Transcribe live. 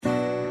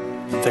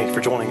Thank you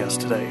for joining us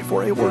today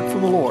for a word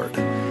from the Lord.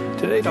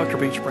 Today, Dr.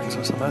 Beach brings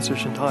us a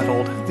message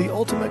entitled, The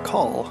Ultimate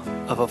Call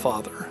of a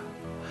Father.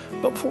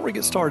 But before we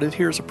get started,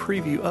 here's a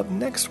preview of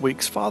next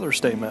week's Father's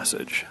Day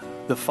message,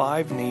 The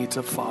 5 Needs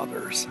of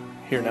Fathers.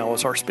 Here now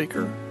is our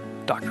speaker,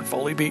 Dr.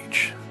 Foley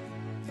Beach.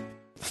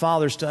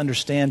 Fathers to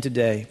understand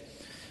today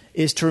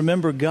is to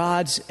remember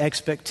God's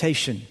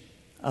expectation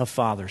of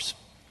fathers.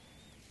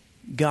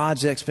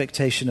 God's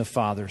expectation of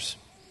fathers.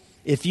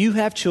 If you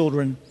have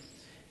children,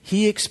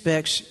 He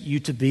expects you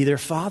to be their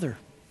father,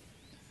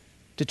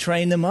 to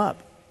train them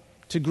up,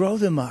 to grow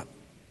them up.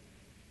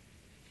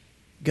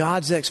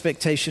 God's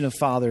expectation of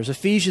fathers.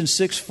 Ephesians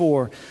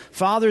 6:4.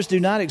 Fathers, do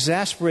not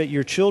exasperate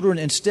your children.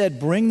 Instead,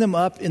 bring them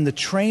up in the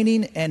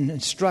training and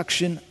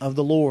instruction of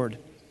the Lord.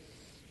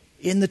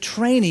 In the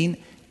training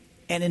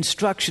and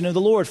instruction of the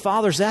Lord.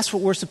 Fathers, that's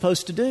what we're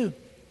supposed to do.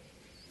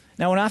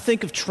 Now, when I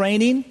think of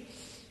training,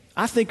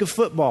 I think of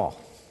football.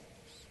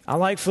 I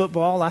like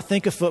football. I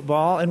think of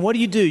football. And what do?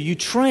 You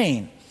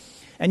train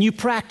and you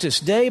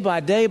practice day by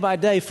day by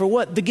day for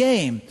what? The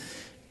game.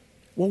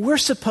 Well, we're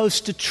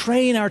supposed to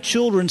train our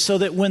children so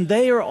that when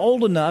they are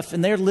old enough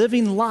and they're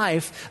living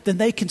life, then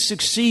they can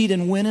succeed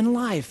and win in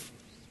life.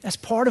 That's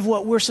part of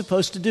what we're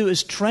supposed to do,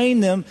 is train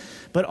them,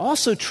 but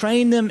also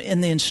train them in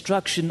the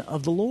instruction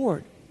of the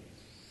Lord.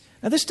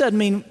 Now, this doesn't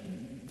mean,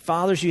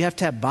 fathers, you have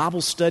to have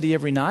Bible study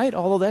every night,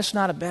 although that's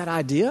not a bad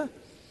idea.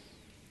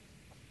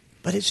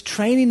 But it's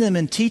training them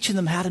and teaching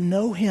them how to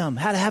know Him,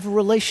 how to have a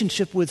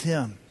relationship with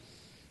Him,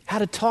 how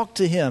to talk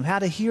to Him, how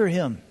to hear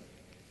Him.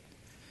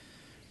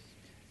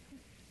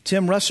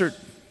 Tim Russert,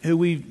 who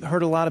we've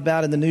heard a lot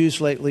about in the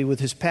news lately with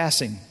his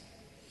passing,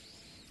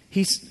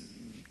 he's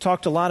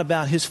talked a lot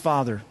about his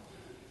father.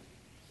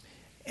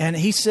 And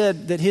he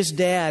said that his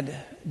dad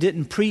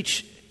didn't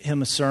preach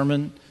him a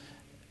sermon,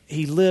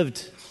 he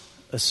lived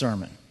a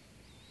sermon.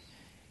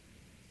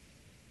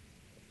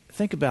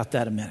 Think about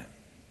that a minute.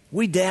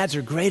 We dads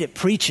are great at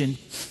preaching,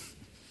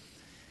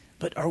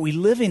 but are we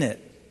living it?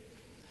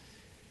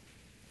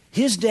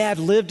 His dad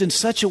lived in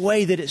such a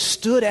way that it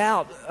stood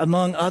out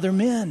among other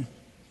men.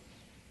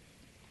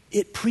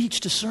 It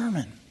preached a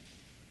sermon.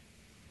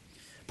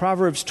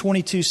 Proverbs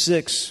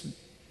 22:6.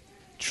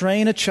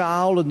 Train a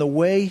child in the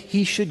way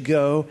he should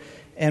go,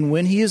 and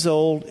when he is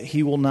old,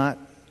 he will not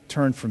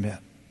turn from it.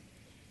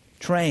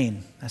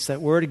 Train. That's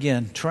that word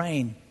again.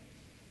 Train.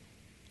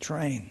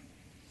 Train.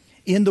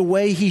 In the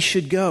way he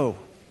should go.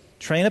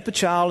 Train up a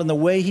child in the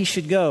way he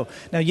should go.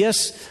 Now,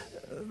 yes,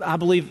 I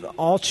believe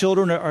all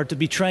children are to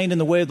be trained in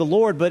the way of the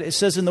Lord, but it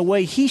says in the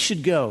way he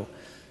should go.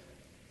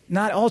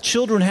 Not all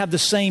children have the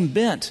same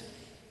bent.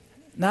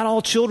 Not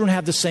all children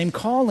have the same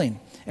calling.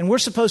 And we're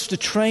supposed to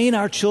train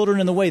our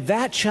children in the way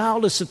that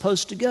child is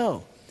supposed to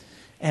go.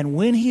 And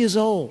when he is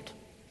old,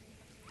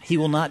 he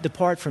will not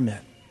depart from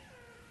it.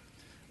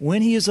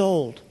 When he is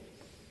old,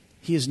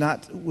 he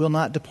will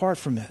not depart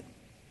from it.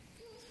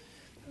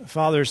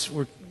 Fathers,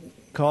 we're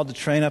called to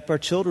train up our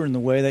children in the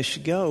way they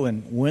should go.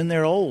 And when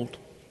they're old,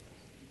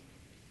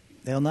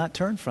 they'll not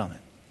turn from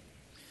it.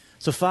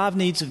 So 5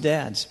 needs of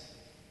dads: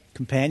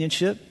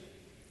 companionship,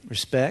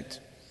 respect,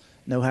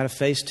 know how to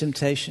face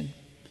temptation,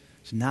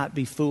 to not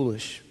be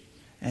foolish,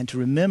 and to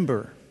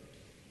remember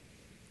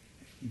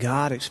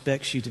God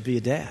expects you to be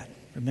a dad.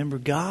 Remember,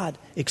 God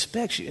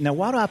expects you. Now,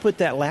 why do I put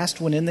that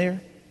last one in there?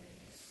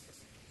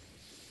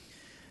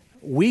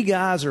 We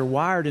guys are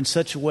wired in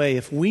such a way,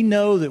 if we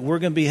know that we're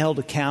going to be held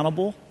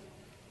accountable,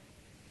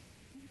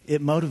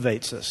 it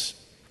motivates us.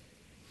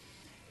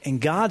 And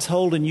God's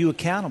holding you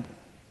accountable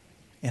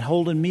and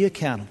holding me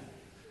accountable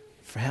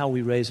for how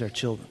we raise our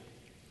children.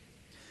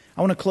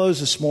 I want to close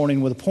this morning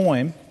with a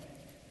poem,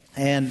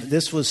 and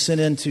this was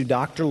sent in to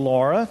Dr.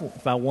 Laura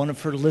by one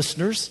of her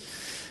listeners.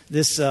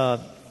 This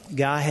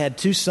guy had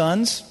 2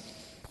 sons,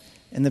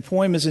 and the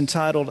poem is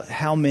entitled,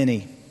 How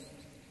Many?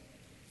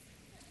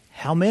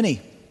 How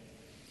many?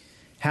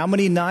 How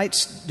many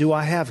nights do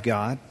I have,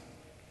 God?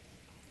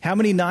 How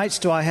many nights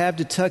do I have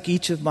to tuck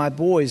each of my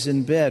boys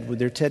in bed with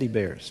their teddy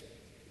bears?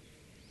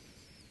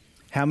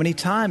 How many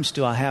times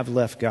do I have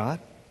left, God?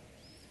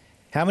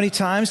 How many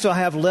times do I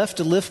have left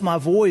to lift my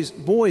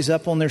boys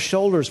up on their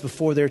shoulders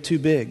before they're too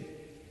big?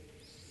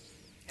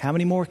 How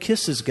many more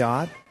kisses,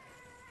 God?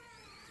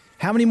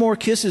 How many more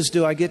kisses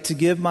do I get to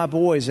give my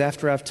boys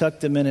after I've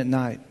tucked them in at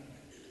night?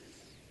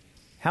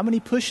 How many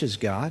pushes,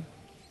 God?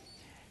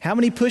 How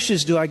many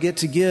pushes do I get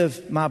to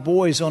give my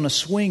boys on a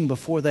swing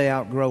before they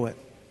outgrow it?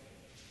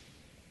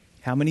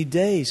 How many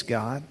days,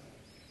 God?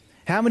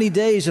 How many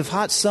days of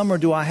hot summer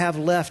do I have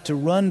left to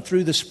run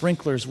through the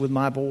sprinklers with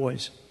my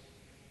boys?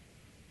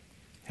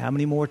 How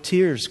many more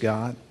tears,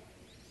 God?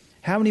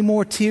 How many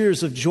more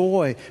tears of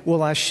joy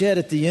will I shed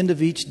at the end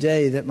of each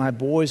day that my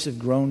boys have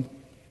grown?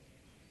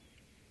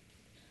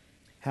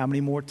 How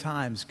many more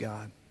times,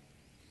 God?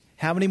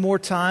 How many more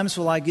times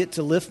will I get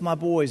to lift my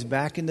boys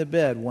back into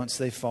bed once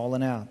they've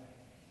fallen out?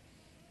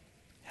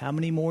 How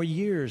many more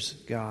years,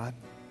 God?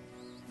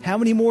 How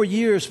many more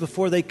years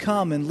before they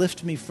come and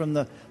lift me from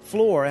the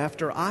floor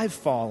after I've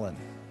fallen?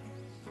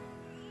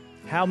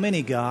 How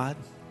many, God?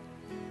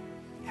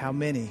 How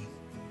many?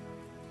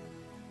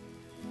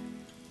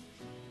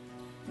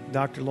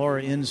 Dr.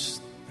 Laura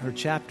ends her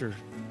chapter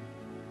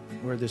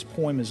where this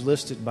poem is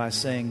listed by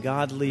saying,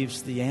 God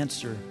leaves the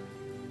answer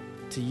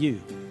to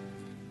you.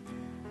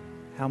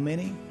 How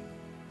many?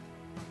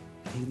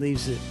 He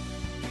leaves it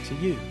to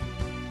you.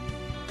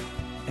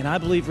 And I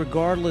believe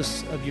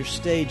regardless of your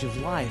stage of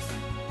life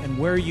and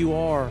where you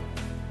are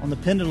on the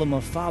pendulum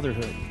of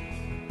fatherhood,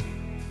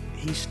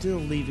 He's still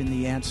leaving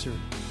the answer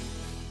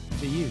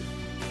to you.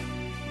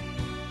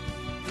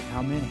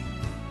 How many?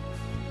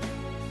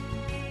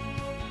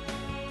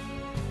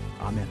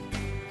 Amen.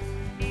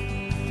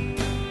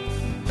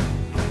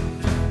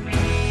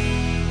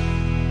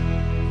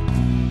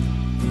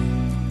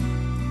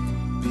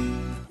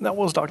 That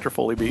was Dr.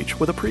 Foley Beach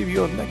with a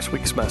preview of next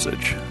week's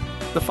message,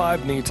 The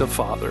 5 Needs of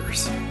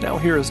Fathers. Now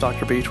here is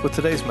Dr. Beach with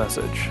today's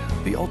message,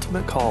 The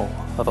Ultimate Call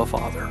of a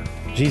Father.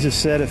 Jesus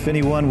said, if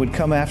anyone would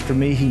come after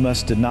me, he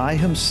must deny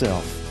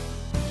himself,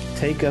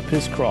 take up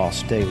his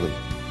cross daily,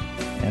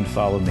 and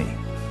follow me.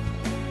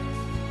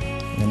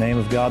 In the name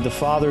of God the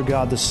Father,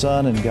 God the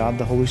Son, and God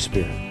the Holy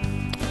Spirit.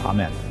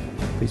 Amen.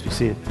 Please be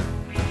seated.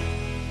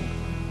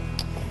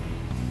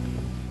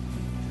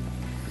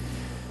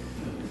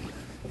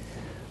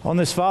 On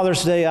this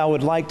Father's Day, I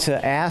would like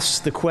to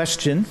ask the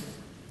question,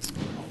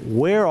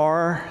 where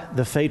are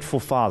the faithful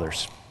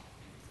fathers?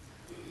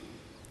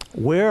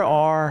 Where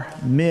are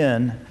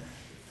men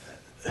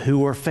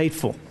who are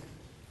faithful?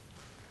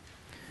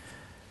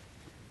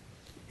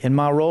 In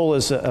my role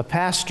as a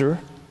pastor,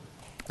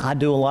 I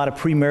do a lot of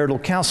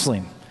premarital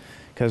counseling,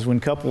 because when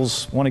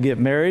couples want to get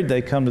married,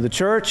 they come to the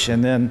church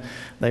and then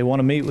they want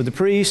to meet with the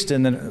priest,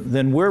 and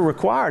then we're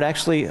required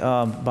actually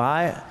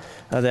by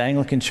the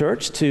Anglican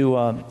Church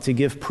to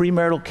give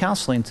premarital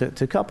counseling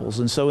to couples.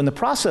 And so in the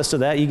process of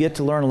that, you get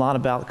to learn a lot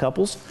about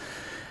couples.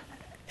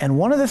 And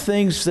one of the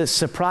things that's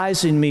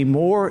surprising me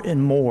more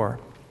and more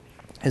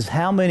is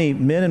how many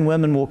men and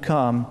women will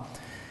come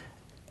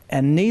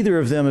and neither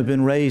of them have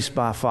been raised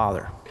by a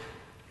father.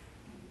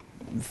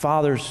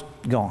 Father's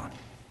gone.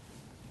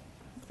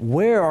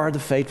 Where are the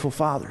faithful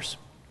fathers?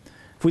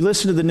 If we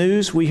listen to the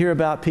news, we hear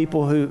about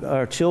people who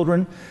are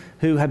children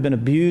who have been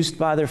abused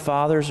by their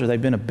fathers, or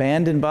they've been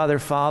abandoned by their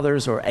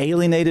fathers, or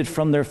alienated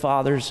from their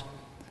fathers.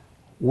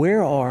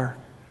 Where are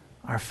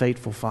our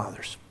faithful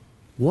fathers?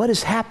 What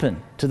has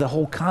happened to the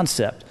whole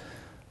concept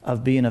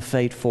of being a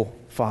faithful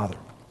father?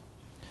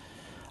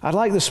 I'd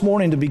like this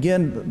morning to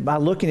begin by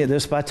looking at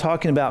this by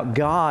talking about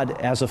God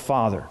as a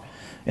father.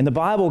 In the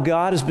Bible,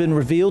 God has been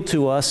revealed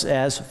to us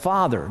as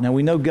Father. Now,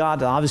 we know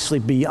God obviously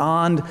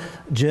beyond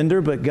gender,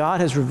 but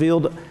God has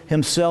revealed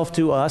Himself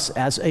to us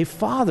as a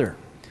Father.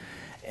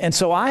 And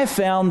so I have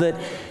found that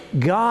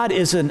God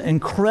is an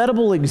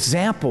incredible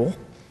example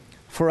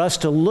for us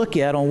to look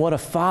at on what a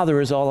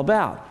father is all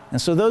about. And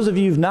so those of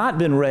you who've not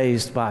been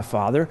raised by a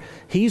father,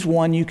 He's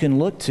one you can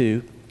look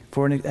to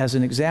as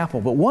an example.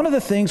 But one of the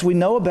things we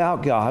know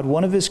about God,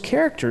 one of His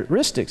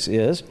characteristics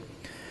is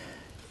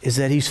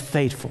that He's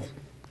faithful.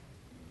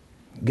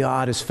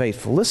 God is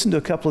faithful. Listen to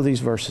a couple of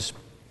these verses.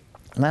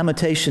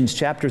 Lamentations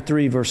chapter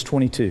 3, verse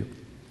 22.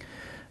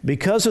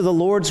 Because of the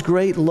Lord's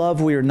great love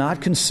we are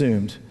not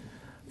consumed,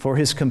 for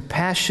His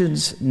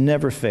compassions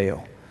never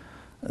fail.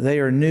 They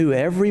are new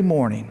every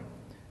morning.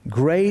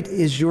 Great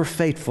is your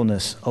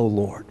faithfulness, O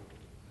Lord.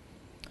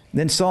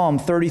 Then Psalm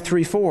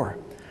 33:4.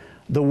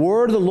 The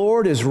word of the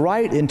Lord is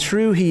right and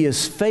true. He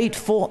is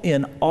faithful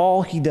in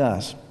all He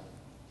does.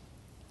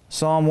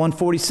 Psalm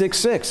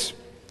 146:6.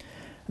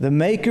 The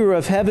maker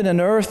of heaven and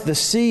earth, the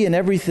sea and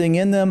everything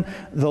in them,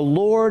 the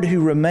Lord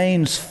who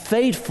remains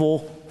faithful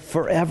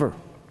forever.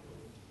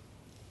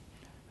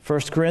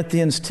 1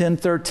 Corinthians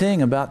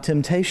 10:13 about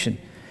temptation.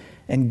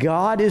 And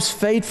God is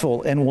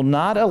faithful and will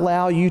not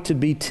allow you to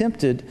be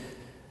tempted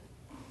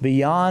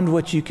beyond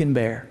what you can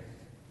bear.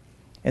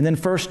 And then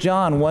 1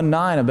 John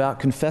 1:9 about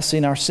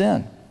confessing our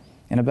sin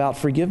and about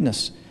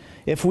forgiveness.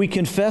 If we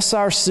confess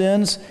our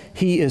sins,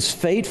 He is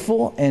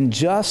faithful and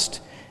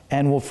just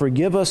and will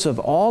forgive us of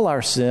all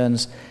our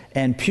sins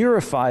and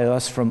purify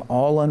us from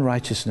all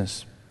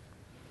unrighteousness.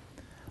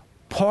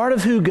 Part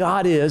of who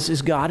God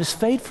is God is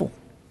faithful.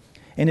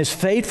 And His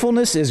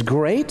faithfulness is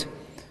great.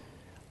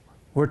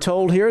 We're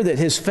told here that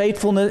His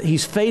faithfulness,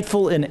 He's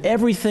faithful in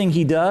everything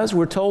He does.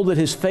 We're told that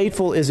His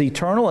faithful is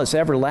eternal, it's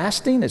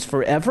everlasting, it's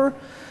forever.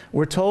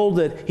 We're told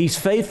that He's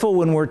faithful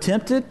when we're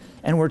tempted,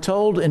 and we're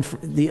told in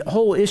the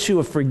whole issue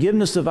of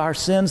forgiveness of our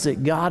sins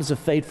that God is a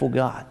faithful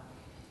God.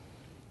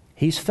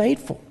 He's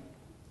faithful.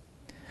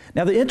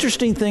 Now, the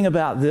interesting thing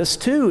about this,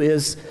 too,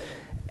 is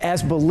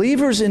as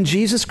believers in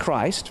Jesus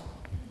Christ,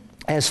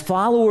 as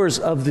followers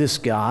of this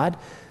God,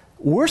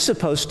 we're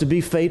supposed to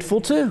be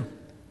faithful, too.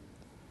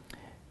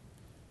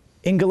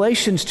 In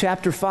Galatians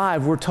chapter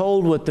 5, we're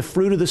told what the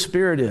fruit of the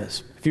Spirit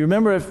is. If you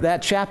remember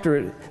that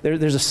chapter,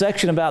 there's a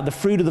section about the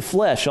fruit of the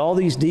flesh, all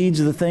these deeds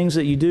are the things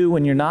that you do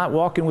when you're not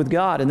walking with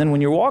God. And then when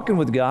you're walking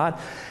with God,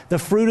 the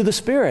fruit of the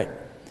Spirit.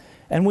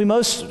 And we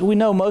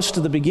know most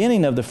of the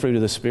beginning of the fruit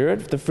of the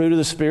Spirit. The fruit of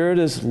the Spirit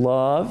is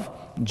love,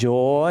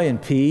 joy,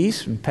 and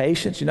peace, and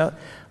patience, But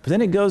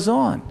then it goes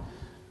on.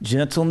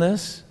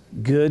 Gentleness,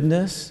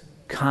 goodness,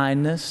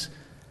 kindness,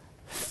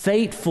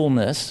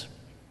 faithfulness,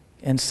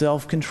 and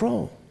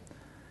self-control.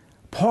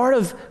 Part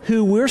of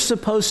who we're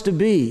supposed to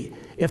be,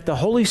 if the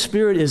Holy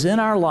Spirit is in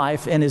our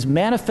life and is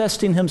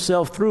manifesting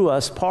Himself through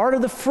us, part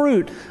of the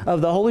fruit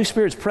of the Holy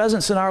Spirit's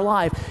presence in our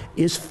life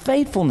is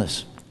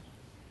faithfulness.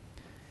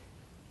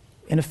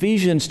 In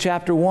Ephesians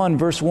chapter 1,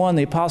 verse 1,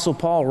 the Apostle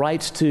Paul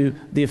writes to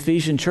the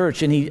Ephesian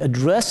church, and he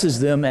addresses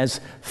them as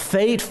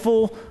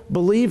faithful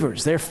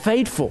believers. They're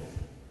faithful.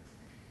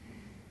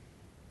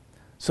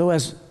 So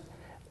as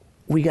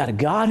we got a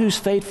God who's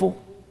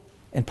faithful,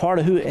 and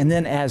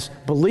then as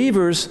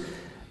believers,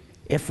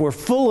 if we're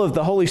full of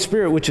the Holy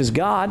Spirit, which is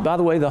God, by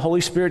the way, the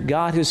Holy Spirit,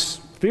 God, His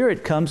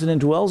Spirit comes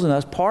and indwells in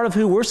us. Part of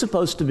who we're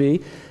supposed to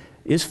be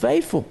is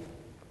faithful.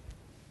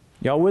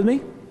 Y'all with me?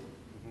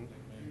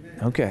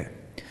 Okay.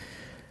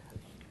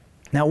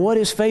 Now, what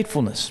is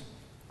faithfulness?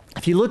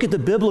 If you look at the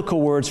biblical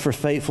words for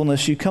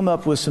faithfulness, you come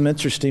up with some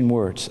interesting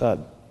words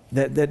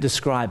that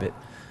describe it.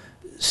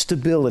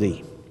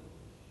 Stability,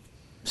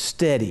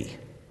 steady,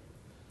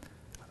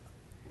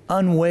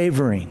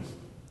 unwavering,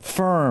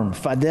 firm,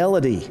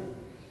 fidelity,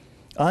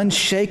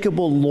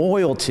 unshakable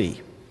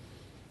loyalty,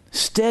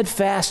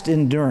 steadfast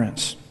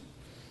endurance.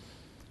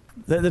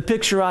 The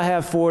picture I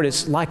have for it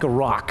is like a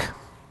rock.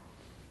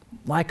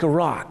 Like a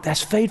rock.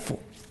 That's faithful.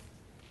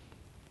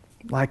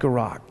 Like a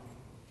rock.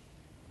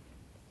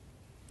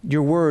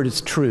 Your word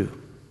is true.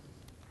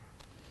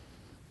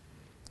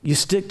 You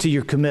stick to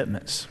your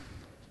commitments.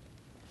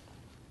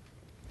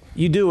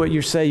 You do what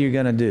you say you're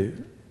going to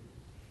do.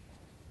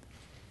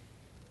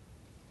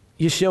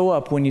 You show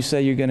up when you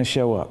say you're going to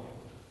show up.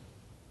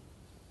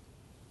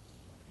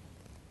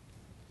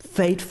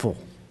 Faithful.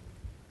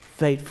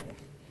 Faithful.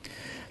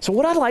 So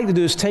what I'd like to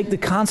do is take the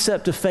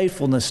concept of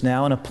faithfulness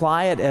now and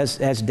apply it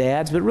as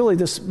dads, but really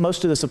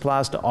most of this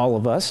applies to all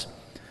of us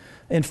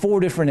in 4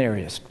 different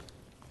areas.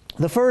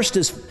 The first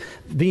is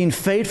being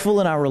faithful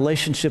in our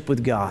relationship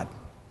with God.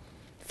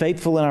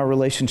 Faithful in our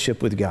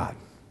relationship with God.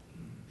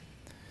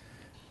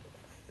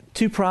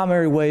 2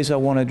 primary ways I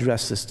want to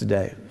address this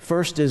today.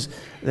 First is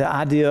the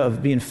idea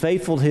of being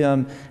faithful to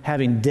Him,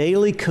 having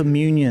daily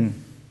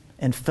communion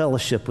and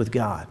fellowship with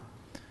God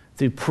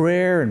through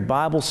prayer and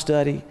Bible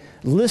study,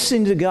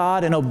 listening to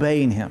God and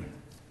obeying Him.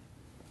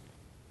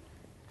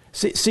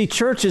 See,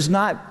 church is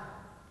not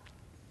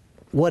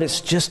what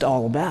it's just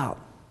all about.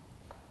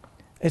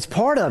 It's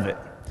part of it.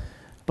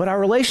 But our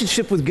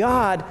relationship with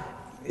God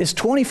is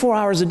 24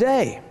 hours a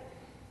day.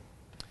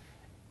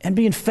 And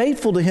being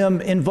faithful to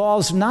Him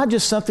involves not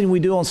just something we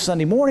do on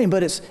Sunday morning,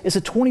 but it's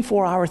a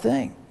 24-hour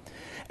thing.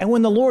 And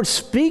when the Lord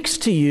speaks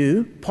to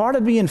you, part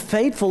of being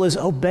faithful is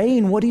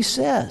obeying what He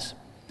says.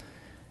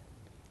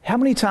 How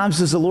many times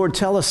does the Lord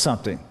tell us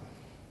something?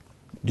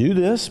 Do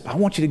this. I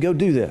want you to go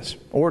do this.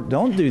 Or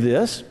don't do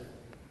this.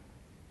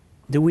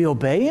 Do we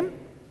obey Him?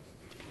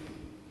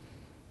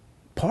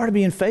 Part of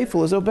being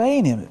faithful is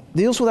obeying Him. It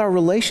deals with our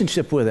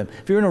relationship with Him.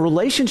 If you're in a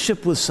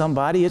relationship with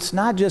somebody, it's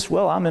not just,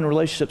 well, I'm in a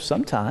relationship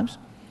sometimes.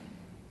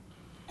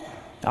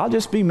 I'll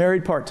just be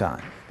married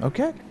part-time.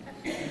 Okay?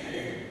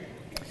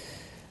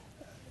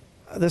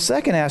 The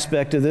second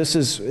aspect of this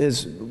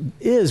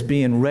is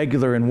being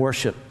regular in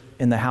worship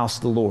in the house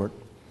of the Lord.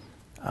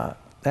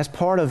 That's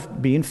part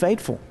of being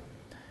faithful.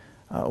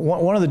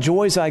 One of the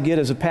joys I get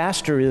as a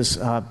pastor is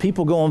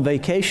people go on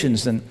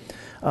vacations, and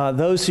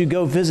those who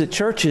go visit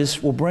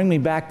churches will bring me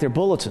back their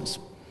bulletins.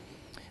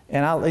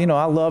 And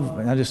I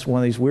love, just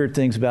one of these weird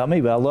things about me,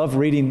 but I love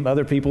reading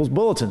other people's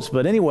bulletins.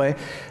 But anyway,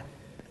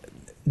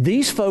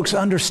 these folks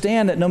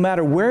understand that no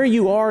matter where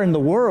you are in the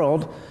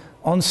world,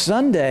 on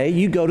Sunday,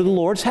 you go to the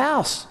Lord's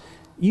house.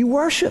 You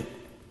worship.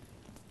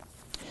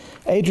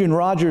 Adrian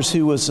Rogers,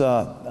 who was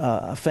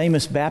a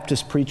famous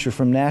Baptist preacher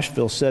from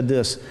Nashville, said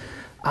this: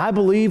 I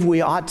believe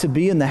we ought to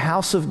be in the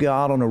house of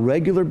God on a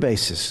regular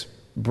basis,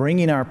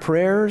 bringing our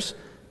prayers,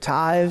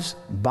 tithes,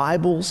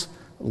 Bibles,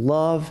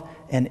 love,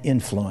 and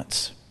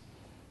influence.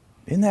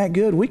 Isn't that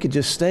good? We could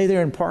just stay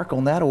there and park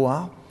on that a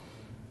while.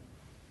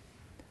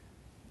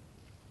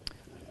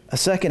 A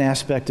second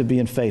aspect of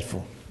being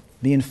faithful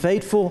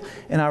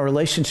in our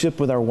relationship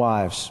with our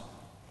wives.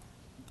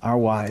 Our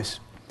wives.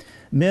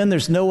 Men,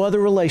 there's no other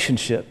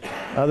relationship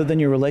other than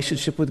your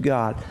relationship with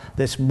God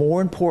that's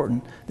more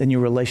important than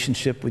your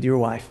relationship with your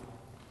wife.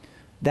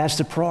 That's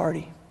the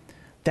priority.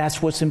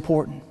 That's what's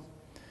important.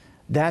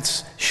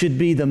 That should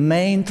be the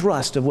main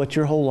thrust of what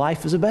your whole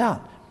life is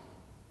about,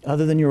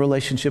 other than your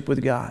relationship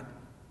with God.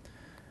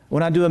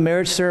 When I do a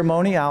marriage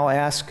ceremony, I'll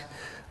ask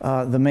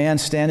the man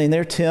standing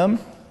there, Tim,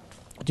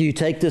 do you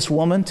take this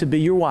woman to be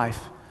your wife,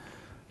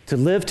 to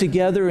live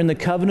together in the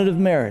covenant of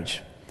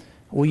marriage?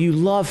 Will you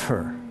love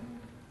her,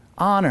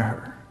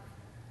 honor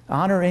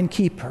and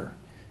keep her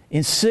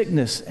in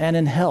sickness and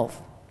in health,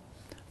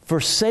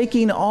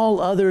 forsaking all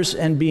others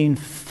and being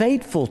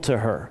faithful to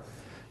her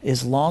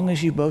as long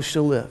as you both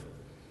shall live?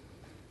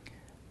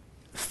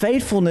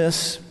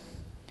 Faithfulness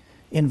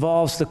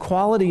involves the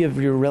quality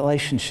of your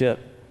relationship,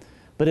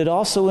 but it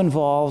also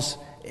involves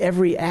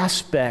every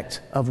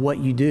aspect of what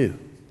you do.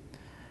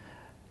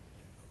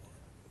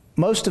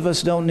 Most of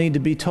us don't need to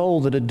be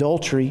told that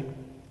adultery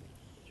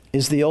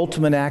is the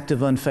ultimate act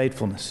of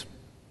unfaithfulness.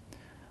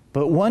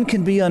 But one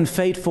can be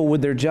unfaithful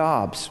with their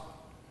jobs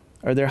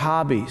or their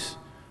hobbies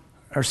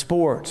or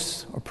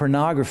sports or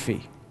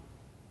pornography.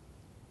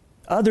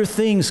 Other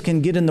things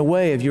can get in the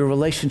way of your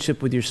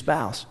relationship with your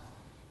spouse.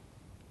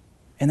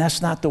 And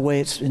that's not the way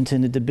it's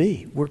intended to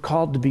be. We're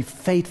called to be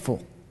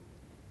faithful.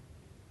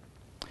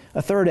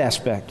 A third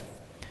aspect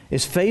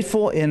is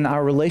faithful in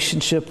our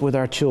relationship with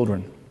our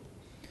children.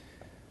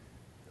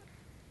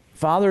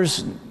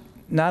 Fathers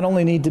not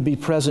only need to be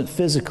present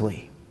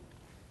physically,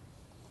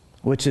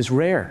 which is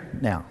rare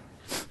now,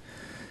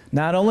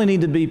 not only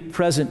need to be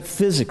present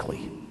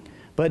physically,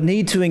 but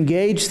need to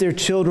engage their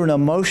children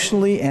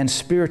emotionally and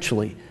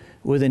spiritually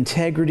with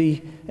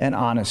integrity and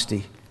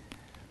honesty.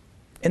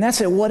 And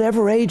that's at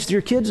whatever age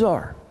your kids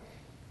are.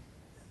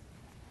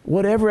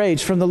 Whatever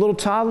age, from the little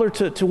toddler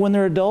to when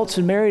they're adults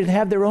and married and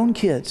have their own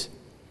kids.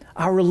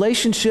 Our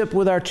relationship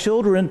with our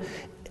children,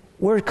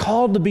 we're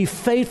called to be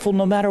faithful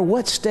no matter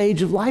what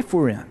stage of life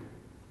we're in.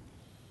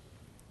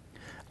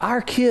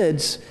 Our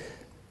kids,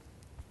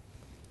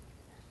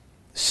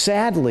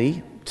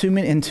 sadly,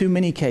 in too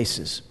many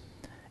cases,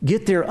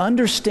 get their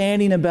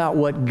understanding about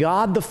what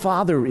God the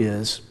Father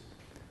is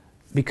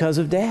because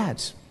of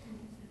dads.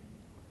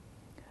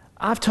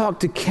 I've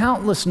talked to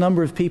countless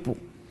number of people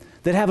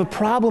that have a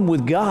problem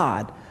with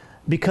God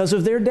because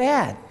of their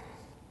dad.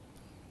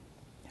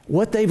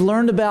 What they've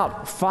learned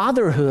about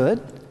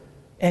fatherhood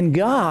and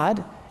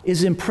God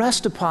is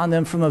impressed upon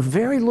them from a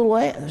very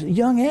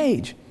young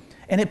age.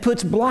 And it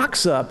puts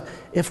blocks up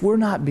if we're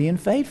not being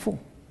faithful.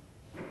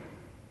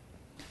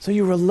 So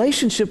your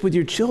relationship with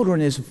your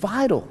children is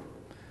vital,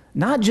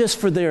 not just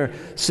for their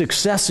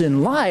success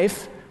in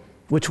life,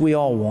 which we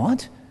all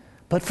want,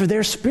 but for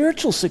their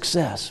spiritual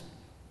success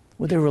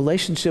with their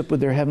relationship with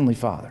their Heavenly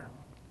Father.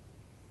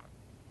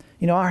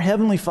 You know, our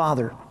Heavenly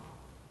Father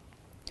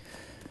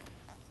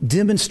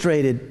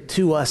demonstrated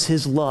to us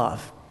His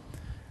love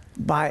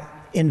by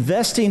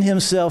investing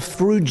Himself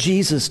through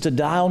Jesus to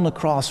die on the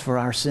cross for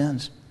our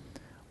sins.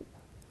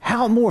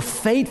 How more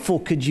faithful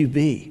could you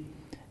be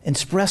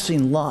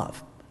expressing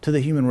love to the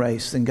human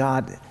race than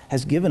God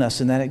has given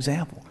us in that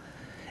example?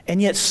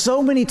 And yet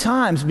so many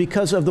times,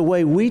 because of the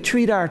way we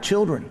treat our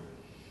children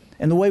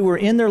and the way we're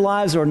in their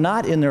lives or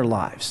not in their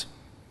lives,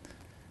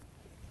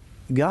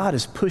 God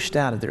is pushed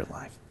out of their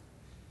life.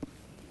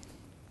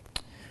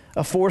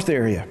 A fourth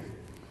area,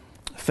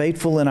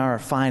 faithful in our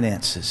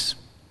finances.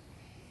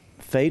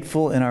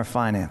 Faithful in our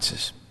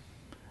finances.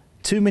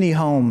 Too many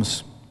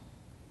homes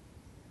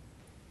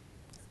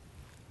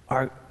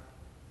are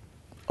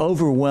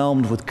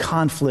overwhelmed with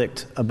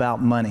conflict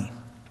about money.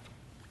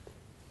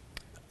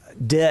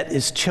 Debt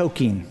is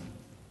choking.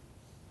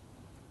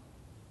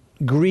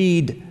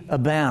 Greed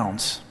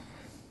abounds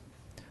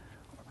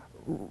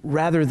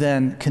rather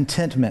than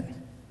contentment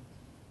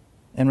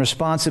and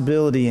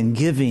responsibility and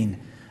giving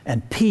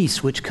and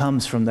peace which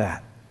comes from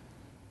that.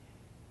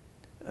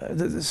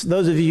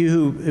 Those of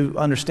you who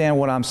understand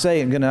what I'm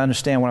saying are going to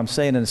understand what I'm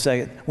saying in a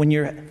second. When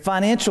your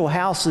financial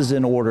house is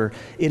in order,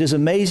 it is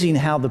amazing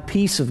how the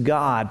peace of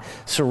God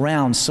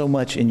surrounds so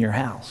much in your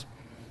house.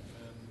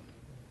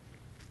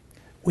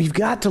 We've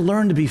got to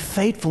learn to be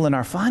faithful in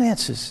our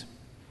finances.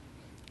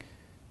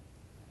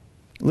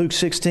 Luke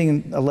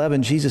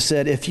 16:11, Jesus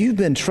said, "If you've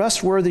been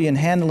trustworthy in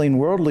handling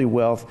worldly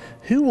wealth,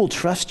 who will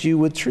trust you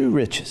with true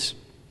riches?"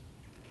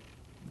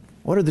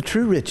 What are the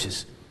true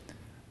riches?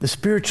 The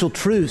spiritual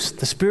truths,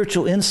 the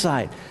spiritual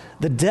insight,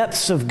 the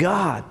depths of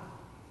God.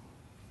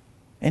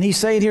 And He's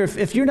saying here,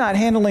 if you're not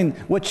handling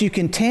what you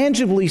can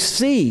tangibly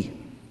see,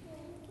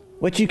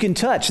 what you can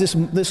touch, this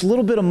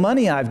little bit of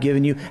money I've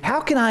given you,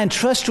 how can I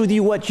entrust with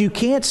you what you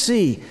can't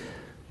see?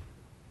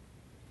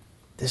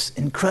 This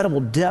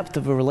incredible depth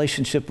of a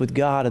relationship with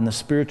God and the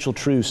spiritual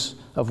truths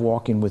of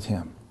walking with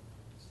Him.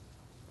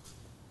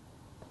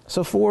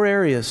 So 4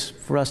 areas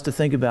for us to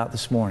think about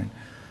this morning.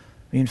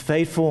 Being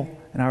faithful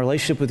in our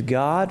relationship with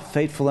God,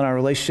 faithful in our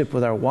relationship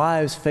with our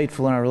wives,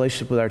 faithful in our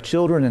relationship with our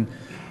children, and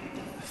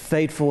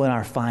faithful in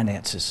our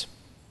finances.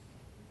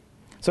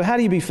 So how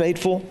do you be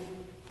faithful?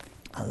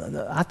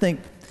 I think,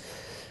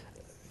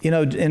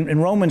 in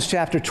Romans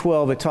chapter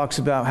 12, it talks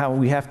about how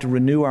we have to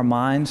renew our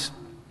minds.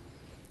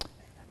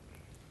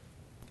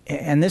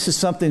 And this is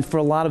something for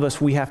a lot of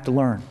us we have to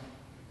learn.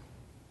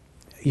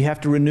 You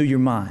have to renew your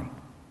mind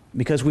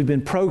because we've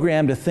been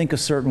programmed to think a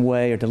certain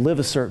way or to live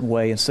a certain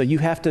way. And so you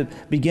have to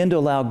begin to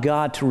allow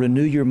God to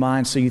renew your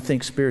mind so you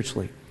think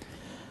spiritually.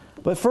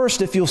 But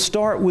first, if you'll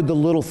start with the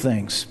little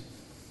things.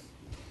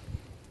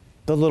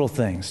 The little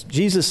things.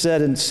 Jesus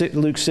said in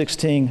Luke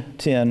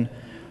 16:10,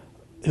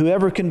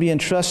 "Whoever can be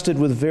entrusted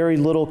with very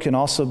little can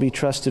also be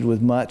trusted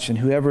with much, and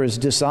whoever is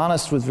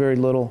dishonest with very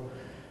little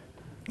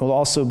will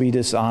also be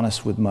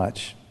dishonest with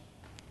much."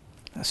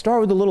 Start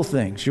with the little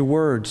things, your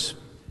words,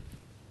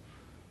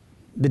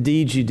 the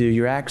deeds you do,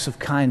 your acts of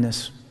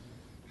kindness.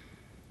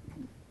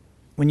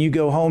 When you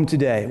go home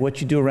today, what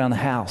you do around the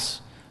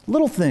house.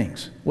 Little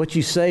things, what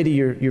you say to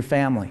your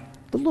family.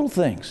 The little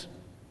things.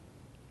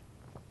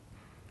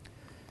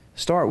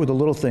 Start with the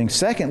little things.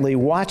 Secondly,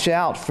 watch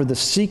out for the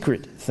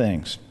secret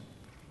things.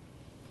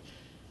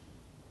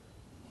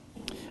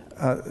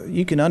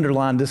 You can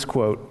underline this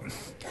quote.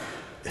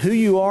 Who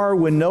you are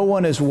when no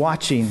one is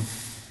watching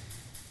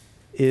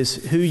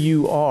is who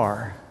you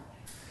are.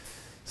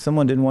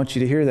 Someone didn't want you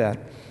to hear that.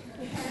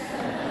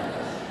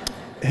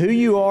 Who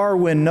you are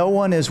when no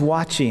one is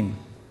watching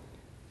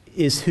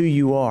is who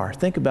you are.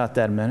 Think about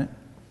that a minute.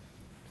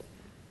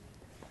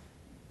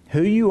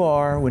 Who you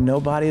are when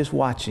nobody is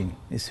watching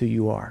is who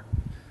you are.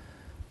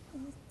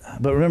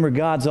 But remember,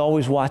 God's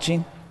always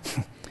watching.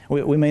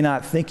 We may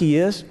not think He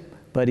is,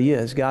 but He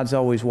is. God's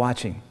always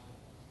watching.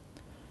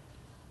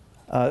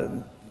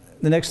 The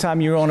next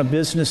time you're on a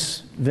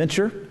business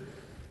venture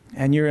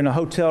and you're in a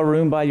hotel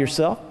room by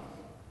yourself,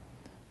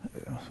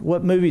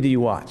 what movie do you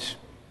watch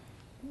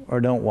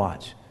or don't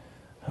watch?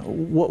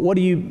 What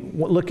are you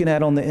looking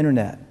at on the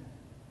internet?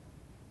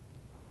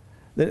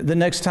 The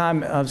next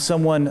time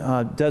someone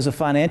does a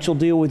financial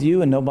deal with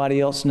you and nobody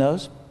else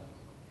knows,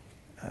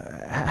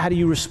 how do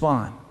you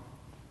respond?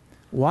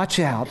 Watch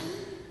out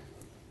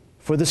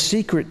for the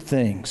secret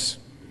things.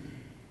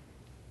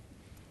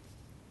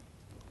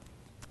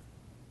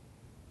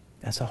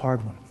 That's a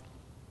hard one.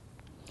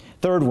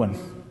 Third one,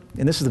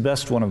 and this is the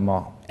best one of them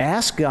all.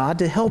 Ask God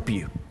to help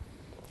you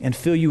and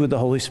fill you with the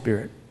Holy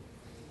Spirit.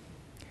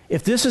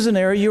 If this is an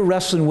area you're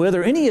wrestling with,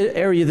 or any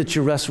area that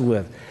you're wrestling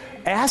with,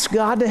 ask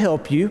God to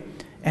help you,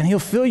 and He'll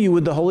fill you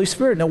with the Holy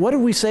Spirit. Now, what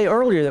did we say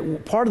earlier?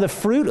 That part of the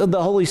fruit of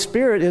the Holy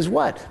Spirit is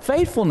what?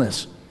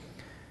 Faithfulness.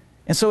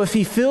 And so if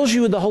He fills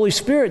you with the Holy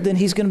Spirit, then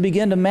He's going to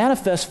begin to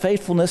manifest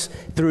faithfulness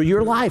through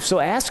your life. So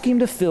ask Him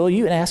to fill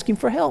you and ask Him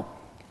for help.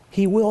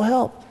 He will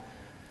help.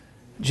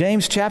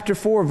 James chapter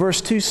 4, verse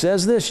 2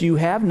 says this, you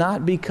have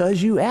not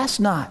because you ask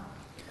not.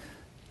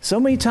 So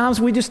many times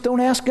we just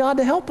don't ask God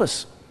to help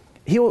us.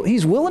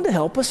 He's willing to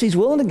help us. He's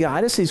willing to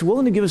guide us. He's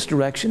willing to give us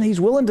direction. He's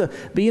willing to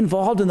be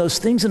involved in those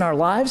things in our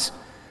lives,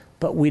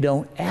 but we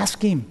don't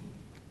ask Him.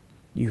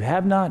 You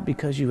have not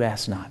because you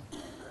ask not.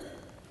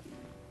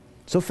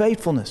 So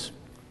faithfulness.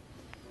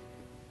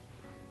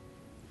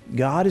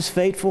 God is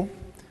faithful.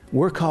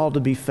 We're called to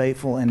be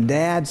faithful. And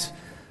dads,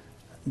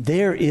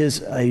 there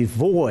is a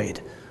void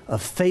of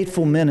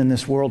faithful men in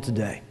this world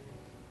today.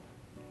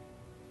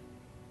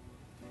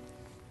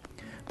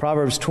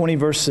 Proverbs 20,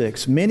 verse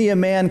 6. Many a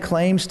man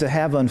claims to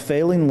have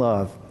unfailing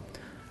love,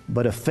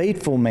 but a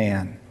faithful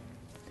man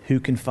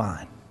who can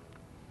find?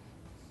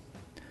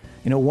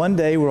 You know, one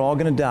day we're all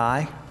going to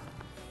die,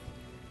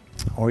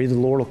 or either the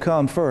Lord will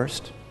come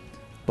first,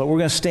 but we're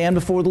going to stand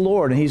before the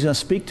Lord and He's going to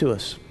speak to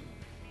us.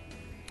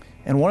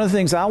 And one of the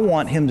things I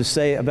want Him to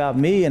say about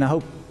me, and I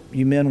hope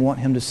you men want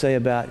Him to say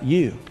about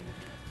you,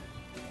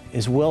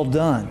 is well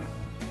done,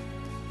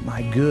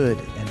 my good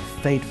and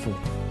faithful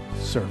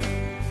servant.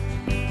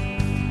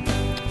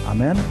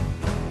 Amen.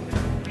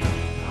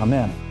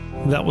 Amen.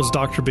 That was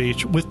Dr.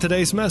 Beach with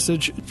today's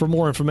message. For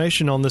more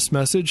information on this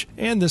message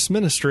and this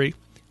ministry,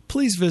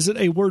 please visit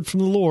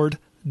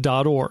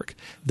awordfromthelord.org.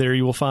 There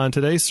you will find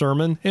today's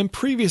sermon and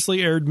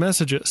previously aired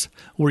messages,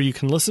 where you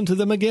can listen to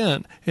them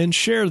again and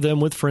share them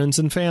with friends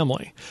and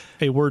family.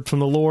 A Word from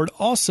the Lord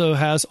also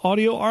has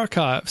audio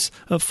archives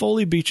of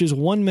Foley Beach's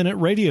 1-minute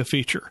radio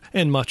feature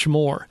and much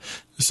more.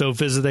 So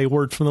visit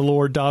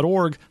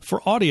awordfromthelord.org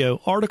for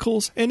audio,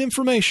 articles, and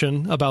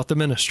information about the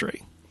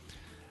ministry.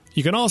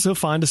 You can also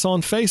find us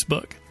on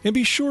Facebook, and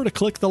be sure to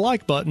click the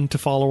like button to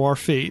follow our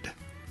feed.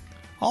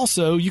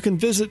 Also, you can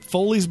visit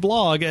Foley's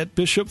blog at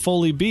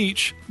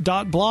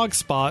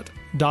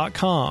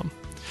bishopfoleybeach.blogspot.com.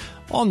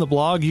 On the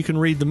blog, you can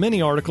read the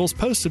many articles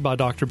posted by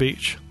Dr.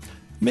 Beach.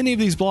 Many of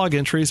these blog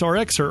entries are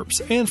excerpts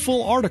and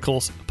full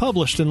articles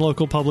published in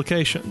local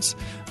publications.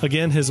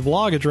 Again, his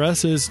blog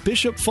address is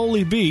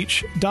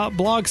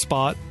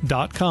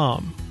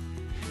bishopfoleybeach.blogspot.com.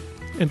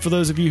 And for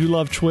those of you who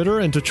love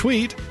Twitter and to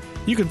tweet,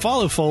 you can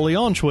follow Foley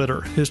on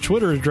Twitter. His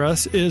Twitter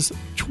address is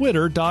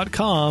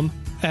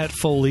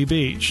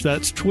twitter.com/FoleyBeach.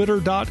 That's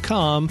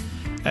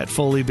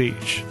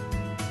twitter.com/FoleyBeach.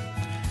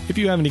 If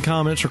you have any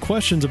comments or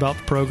questions about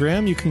the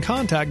program, you can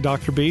contact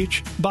Dr.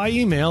 Beach by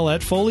email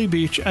at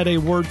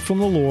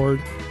foleybeach@awordfromthelord.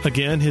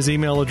 Again, his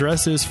email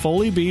address is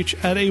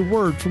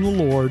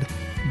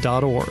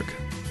foleybeach@awordfromthelord.org.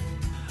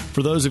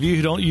 For those of you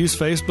who don't use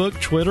Facebook,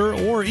 Twitter,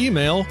 or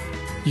email,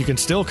 you can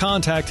still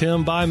contact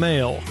him by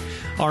mail.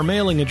 Our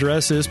mailing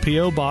address is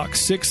P.O.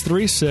 Box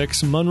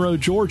 636, Monroe,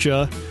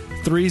 Georgia,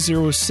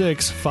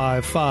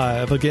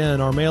 30655.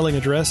 Again, our mailing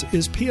address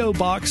is P.O.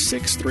 Box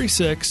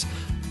 636,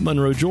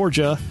 Monroe,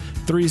 Georgia,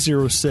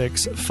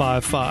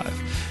 30655.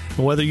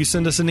 Whether you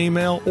send us an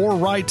email or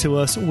write to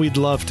us, we'd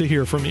love to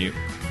hear from you.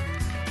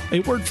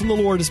 A Word from the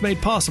Lord is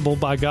made possible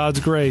by God's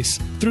grace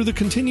through the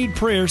continued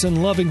prayers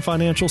and loving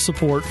financial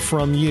support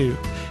from you.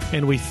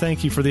 And we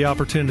thank you for the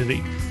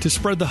opportunity to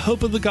spread the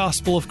hope of the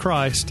gospel of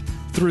Christ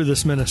through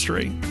this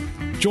ministry.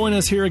 Join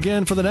us here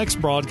again for the next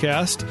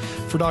broadcast.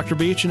 For Dr.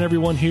 Beach and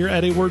everyone here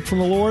at A Word from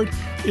the Lord,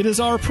 it is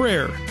our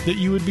prayer that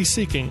you would be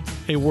seeking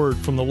a word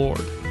from the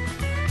Lord.